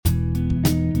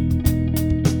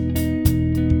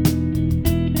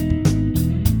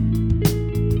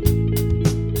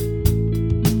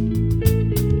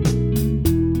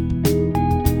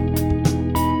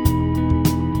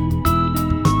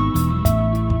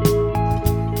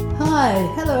Hi,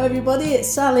 hello everybody.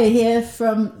 It's Sally here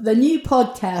from the new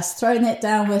podcast, Throwing It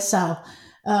Down with Sal.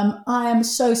 I am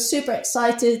so super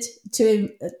excited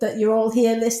that you're all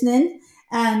here listening,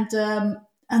 and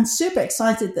super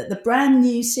excited that the brand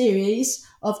new series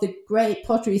of the Great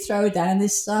Pottery Throwdown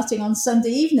is starting on Sunday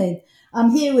evening.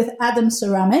 I'm here with Adam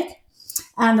Ceramic,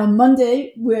 and on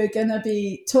Monday we're going to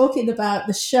be talking about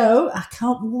the show. I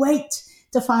can't wait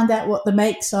to find out what the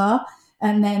makes are.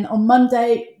 And then on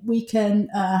Monday, we can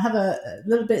have a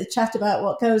little bit of chat about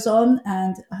what goes on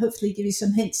and hopefully give you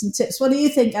some hints and tips. What do you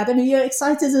think, Adam? Are you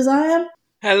excited as I am?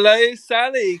 Hello,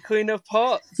 Sally, Queen of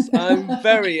Pots. I'm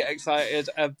very excited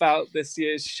about this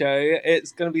year's show.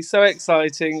 It's going to be so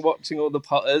exciting watching all the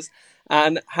potters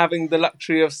and having the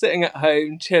luxury of sitting at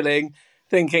home, chilling,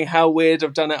 thinking how weird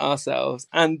I've done it ourselves.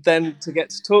 And then to get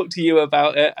to talk to you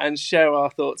about it and share our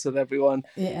thoughts with everyone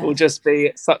will just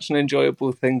be such an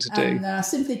enjoyable thing to do. And I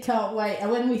simply can't wait.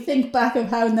 And when we think back of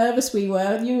how nervous we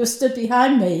were, you were stood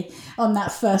behind me on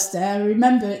that first day. I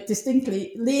remember it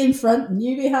distinctly, Lee in front and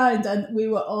you behind, and we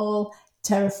were all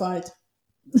terrified.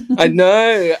 I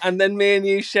know. And then me and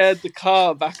you shared the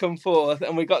car back and forth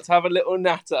and we got to have a little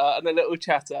natter and a little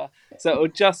chatter. So it'll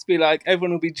just be like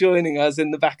everyone will be joining us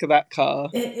in the back of that car.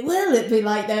 It'll be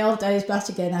like the old days back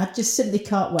again. I just simply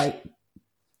can't wait.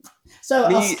 So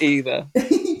Me either.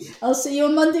 I'll see you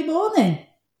on Monday morning.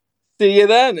 See you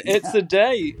then. It's a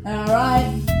date. All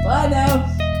right. Bye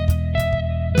now.